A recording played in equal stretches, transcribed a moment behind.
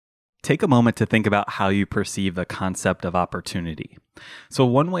take a moment to think about how you perceive the concept of opportunity. So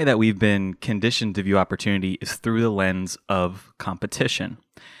one way that we've been conditioned to view opportunity is through the lens of competition.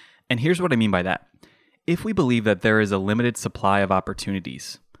 And here's what I mean by that. If we believe that there is a limited supply of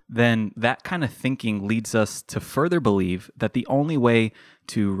opportunities, then that kind of thinking leads us to further believe that the only way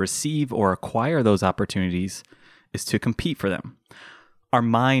to receive or acquire those opportunities is to compete for them. Our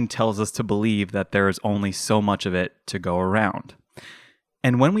mind tells us to believe that there is only so much of it to go around.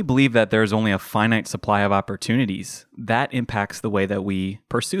 And when we believe that there is only a finite supply of opportunities, that impacts the way that we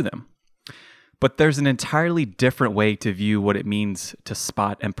pursue them. But there's an entirely different way to view what it means to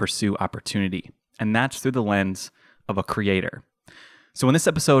spot and pursue opportunity, and that's through the lens of a creator. So in this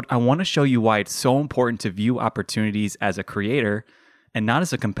episode, I want to show you why it's so important to view opportunities as a creator and not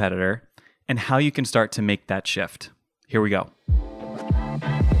as a competitor, and how you can start to make that shift. Here we go.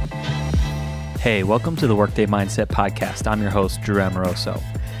 Hey, welcome to the Workday Mindset Podcast. I'm your host, Drew Amoroso.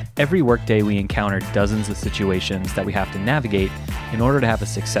 Every workday we encounter dozens of situations that we have to navigate in order to have a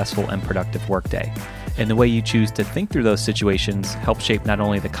successful and productive workday. And the way you choose to think through those situations helps shape not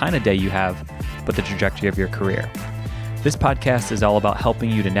only the kind of day you have, but the trajectory of your career. This podcast is all about helping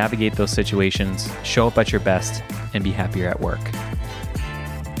you to navigate those situations, show up at your best, and be happier at work.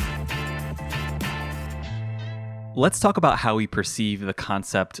 Let's talk about how we perceive the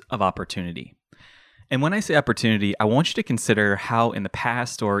concept of opportunity. And when I say opportunity, I want you to consider how in the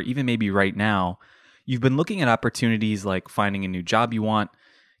past, or even maybe right now, you've been looking at opportunities like finding a new job you want,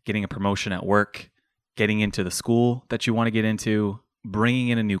 getting a promotion at work, getting into the school that you want to get into, bringing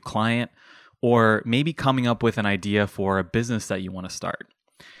in a new client, or maybe coming up with an idea for a business that you want to start.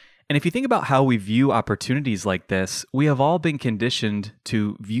 And if you think about how we view opportunities like this, we have all been conditioned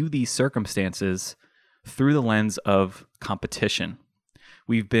to view these circumstances through the lens of competition.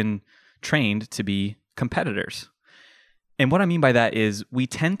 We've been trained to be competitors. And what I mean by that is we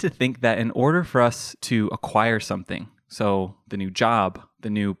tend to think that in order for us to acquire something, so the new job, the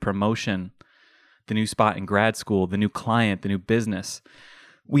new promotion, the new spot in grad school, the new client, the new business,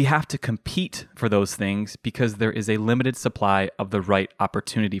 we have to compete for those things because there is a limited supply of the right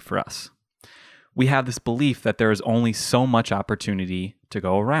opportunity for us. We have this belief that there is only so much opportunity to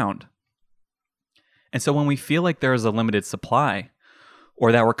go around. And so when we feel like there is a limited supply,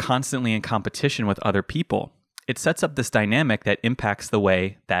 or that we're constantly in competition with other people, it sets up this dynamic that impacts the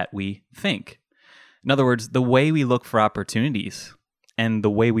way that we think. In other words, the way we look for opportunities and the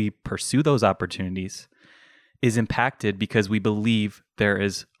way we pursue those opportunities is impacted because we believe there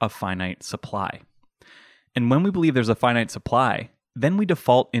is a finite supply. And when we believe there's a finite supply, then we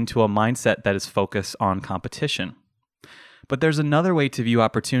default into a mindset that is focused on competition. But there's another way to view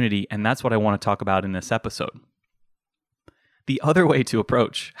opportunity, and that's what I want to talk about in this episode. The other way to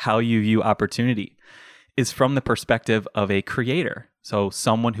approach how you view opportunity is from the perspective of a creator, so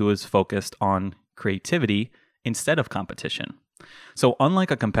someone who is focused on creativity instead of competition. So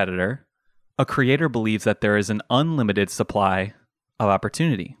unlike a competitor, a creator believes that there is an unlimited supply of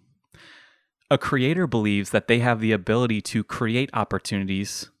opportunity. A creator believes that they have the ability to create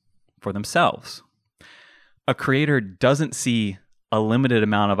opportunities for themselves. A creator doesn't see a limited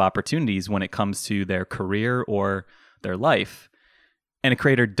amount of opportunities when it comes to their career or their life. And a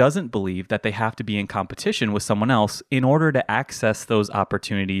creator doesn't believe that they have to be in competition with someone else in order to access those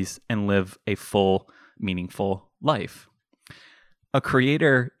opportunities and live a full, meaningful life. A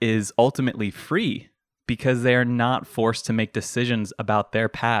creator is ultimately free because they are not forced to make decisions about their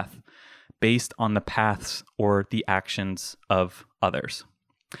path based on the paths or the actions of others.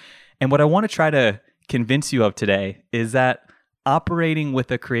 And what I want to try to convince you of today is that operating with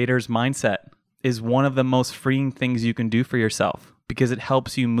a creator's mindset is one of the most freeing things you can do for yourself because it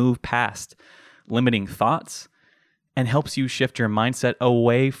helps you move past limiting thoughts and helps you shift your mindset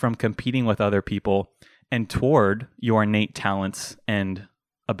away from competing with other people and toward your innate talents and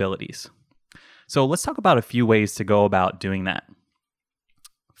abilities. So let's talk about a few ways to go about doing that.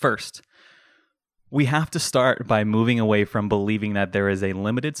 First, we have to start by moving away from believing that there is a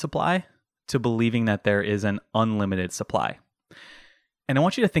limited supply to believing that there is an unlimited supply. And I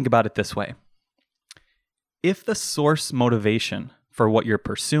want you to think about it this way. If the source motivation for what you're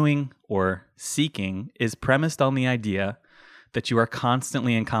pursuing or seeking is premised on the idea that you are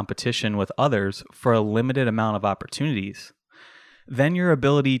constantly in competition with others for a limited amount of opportunities, then your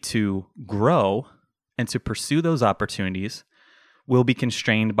ability to grow and to pursue those opportunities will be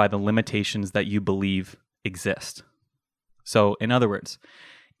constrained by the limitations that you believe exist. So, in other words,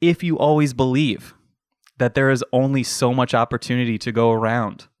 if you always believe that there is only so much opportunity to go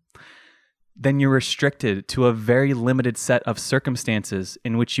around, then you're restricted to a very limited set of circumstances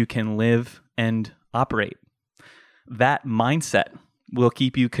in which you can live and operate. That mindset, will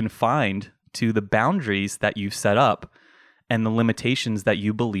keep you confined to the boundaries that you've set up and the limitations that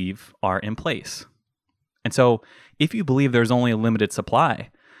you believe are in place. And so if you believe there's only a limited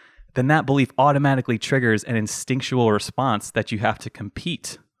supply, then that belief automatically triggers an instinctual response that you have to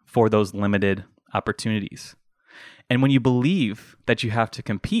compete for those limited opportunities. And when you believe that you have to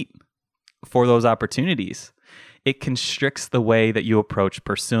compete for those opportunities, it constricts the way that you approach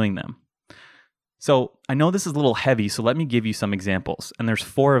pursuing them. So I know this is a little heavy, so let me give you some examples. And there's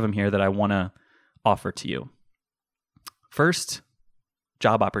 4 of them here that I want to offer to you. First,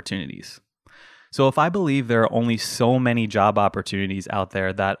 job opportunities. So if I believe there are only so many job opportunities out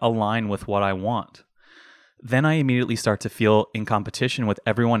there that align with what I want, then I immediately start to feel in competition with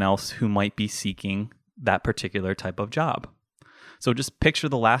everyone else who might be seeking that particular type of job. So just picture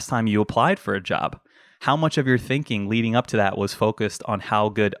the last time you applied for a job. How much of your thinking leading up to that was focused on how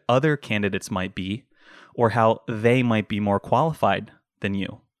good other candidates might be or how they might be more qualified than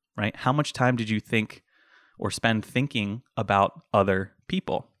you, right? How much time did you think or spend thinking about other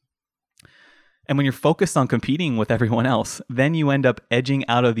people? And when you're focused on competing with everyone else, then you end up edging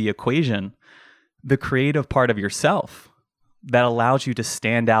out of the equation the creative part of yourself that allows you to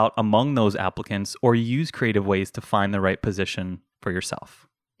stand out among those applicants or use creative ways to find the right position for yourself.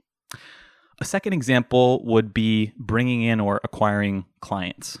 A second example would be bringing in or acquiring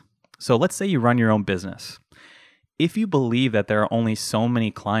clients. So let's say you run your own business. If you believe that there are only so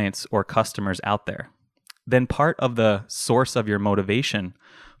many clients or customers out there, then part of the source of your motivation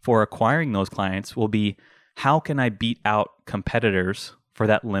for acquiring those clients will be, how can I beat out competitors for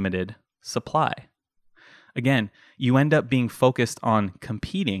that limited supply? Again, you end up being focused on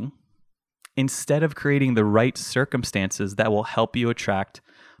competing instead of creating the right circumstances that will help you attract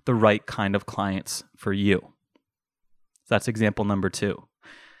the right kind of clients for you. So that's example number 2.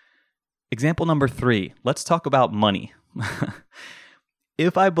 Example number 3, let's talk about money.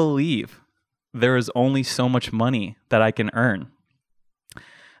 If I believe there is only so much money that I can earn,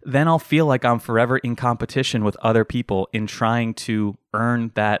 then I'll feel like I'm forever in competition with other people in trying to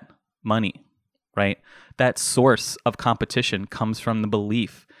earn that money, right? That source of competition comes from the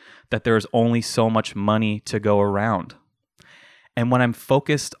belief that there's only so much money to go around. And when I'm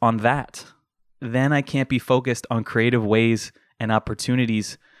focused on that, then I can't be focused on creative ways and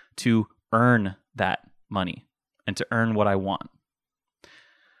opportunities to earn that money and to earn what I want.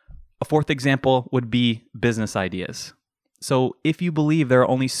 A fourth example would be business ideas. So if you believe there are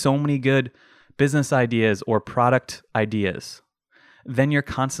only so many good business ideas or product ideas, then you're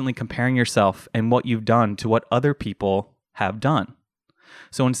constantly comparing yourself and what you've done to what other people have done.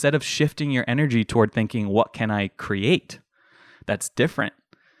 So instead of shifting your energy toward thinking, what can I create that's different,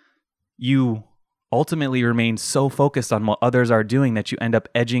 you ultimately remain so focused on what others are doing that you end up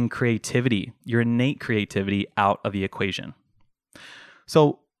edging creativity, your innate creativity, out of the equation.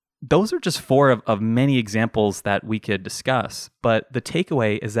 So those are just 4 of many examples that we could discuss, but the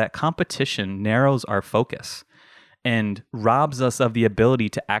takeaway is that competition narrows our focus and robs us of the ability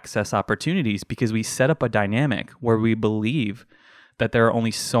to access opportunities because we set up a dynamic where we believe that there are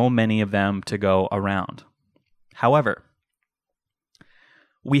only so many of them to go around. However,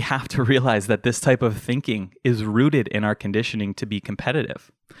 we have to realize that this type of thinking is rooted in our conditioning to be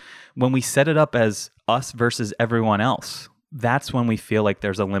competitive. When we set it up as us versus everyone else, that's when we feel like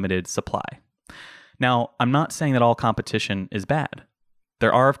there's a limited supply. Now, I'm not saying that all competition is bad.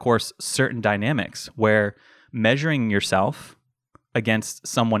 There are, of course, certain dynamics where measuring yourself against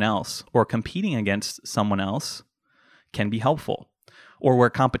someone else or competing against someone else can be helpful, or where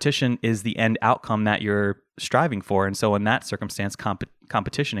competition is the end outcome that you're striving for. And so in that circumstance,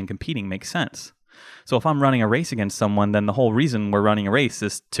 competition and competing makes sense. So if I'm running a race against someone, then the whole reason we're running a race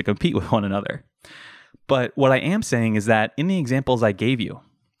is to compete with one another. But what I am saying is that in the examples I gave you,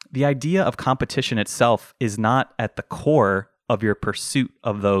 the idea of competition itself is not at the core of your pursuit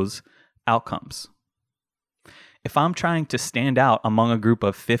of those outcomes. If I'm trying to stand out among a group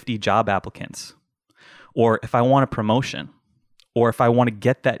of 50 job applicants, or if I want a promotion, or if I want to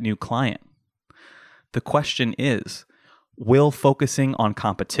get that new client, the question is, will focusing on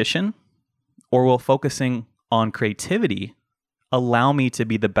competition or will focusing on creativity allow me to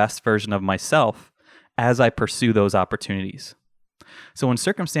be the best version of myself as I pursue those opportunities? So in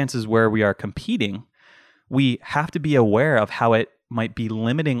circumstances where we are competing, we have to be aware of how it might be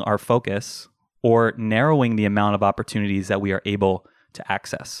limiting our focus or narrowing the amount of opportunities that we are able to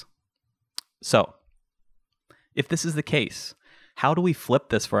access. So, if this is the case, how do we flip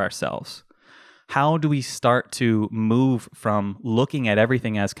this for ourselves? How do we start to move from looking at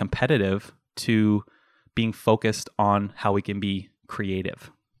everything as competitive to being focused on how we can be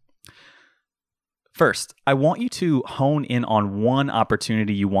creative? First, I want you to hone in on one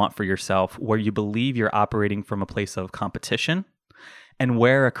opportunity you want for yourself where you believe you're operating from a place of competition and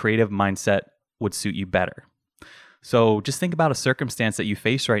where a creative mindset would suit you better. So just think about a circumstance that you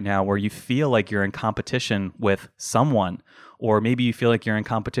face right now where you feel like you're in competition with someone, or maybe you feel like you're in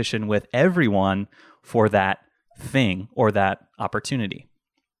competition with everyone for that thing or that opportunity.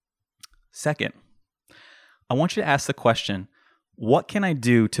 Second, I want you to ask the question, what can I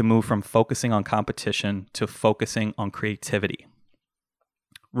do to move from focusing on competition to focusing on creativity?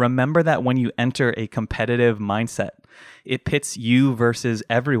 Remember that when you enter a competitive mindset, it pits you versus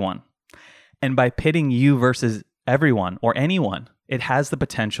everyone. And by pitting you versus everyone or anyone, it has the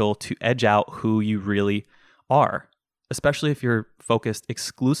potential to edge out who you really are, especially if you're focused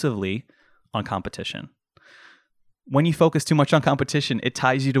exclusively on competition. When you focus too much on competition, it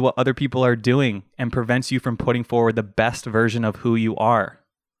ties you to what other people are doing and prevents you from putting forward the best version of who you are,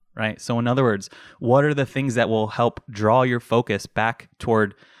 right? So in other words, what are the things that will help draw your focus back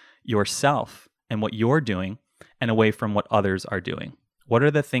toward yourself and what you're doing and away from what others are doing? What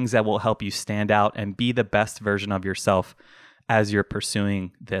are the things that will help you stand out and be the best version of yourself as you're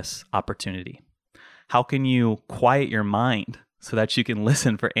pursuing this opportunity? How can you quiet your mind so that you can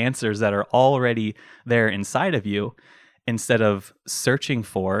listen for answers that are already there inside of you instead of searching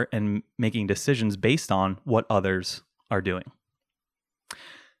for and making decisions based on what others are doing?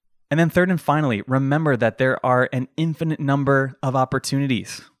 And then third and finally, remember that there are an infinite number of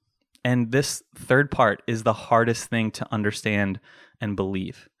opportunities. And this third part is the hardest thing to understand and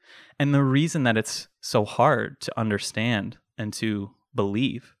believe. And the reason that it's so hard to understand and to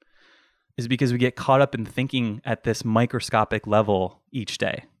believe is because we get caught up in thinking at this microscopic level each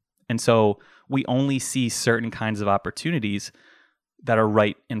day. And so we only see certain kinds of opportunities that are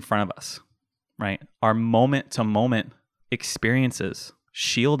right in front of us, right? Our moment-to-moment experiences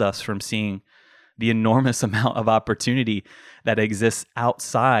shield us from seeing the enormous amount of opportunity that exists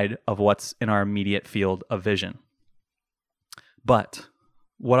outside of what's in our immediate field of vision. But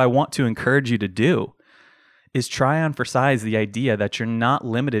what I want to encourage you to do is try on for size the idea that you're not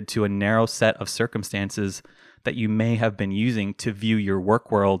limited to a narrow set of circumstances that you may have been using to view your work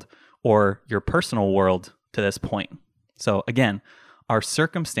world or your personal world to this point. So again, our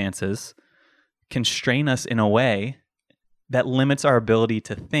circumstances constrain us in a way that limits our ability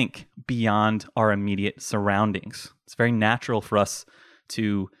to think beyond our immediate surroundings. It's very natural for us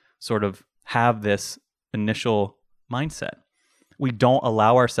to sort of have this initial mindset. We don't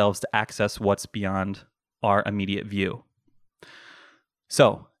allow ourselves to access what's beyond our immediate view.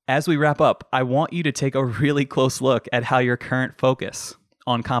 So, as we wrap up, I want you to take a really close look at how your current focus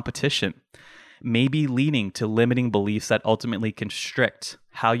on competition may be leading to limiting beliefs that ultimately constrict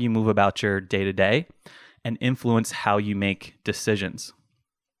how you move about your day-to-day and influence how you make decisions.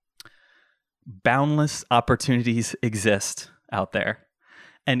 Boundless opportunities exist out there,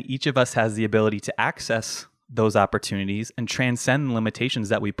 and each of us has the ability to access those opportunities and transcend the limitations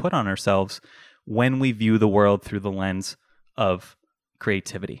that we put on ourselves when we view the world through the lens of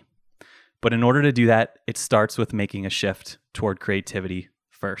creativity. But in order to do that, it starts with making a shift toward creativity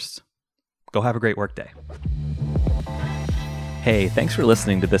first. Go have a great workday. Hey, thanks for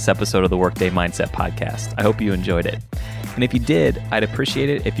listening to this episode of the Workday Mindset Podcast. I hope you enjoyed it. And if you did, I'd appreciate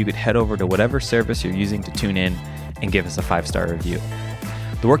it if you could head over to whatever service you're using to tune in and give us a 5-star review.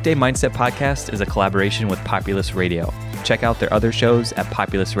 The Workday Mindset Podcast is a collaboration with Populous Radio. Check out their other shows at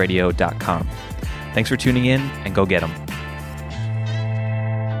populousradio.com. Thanks for tuning in, and go get them.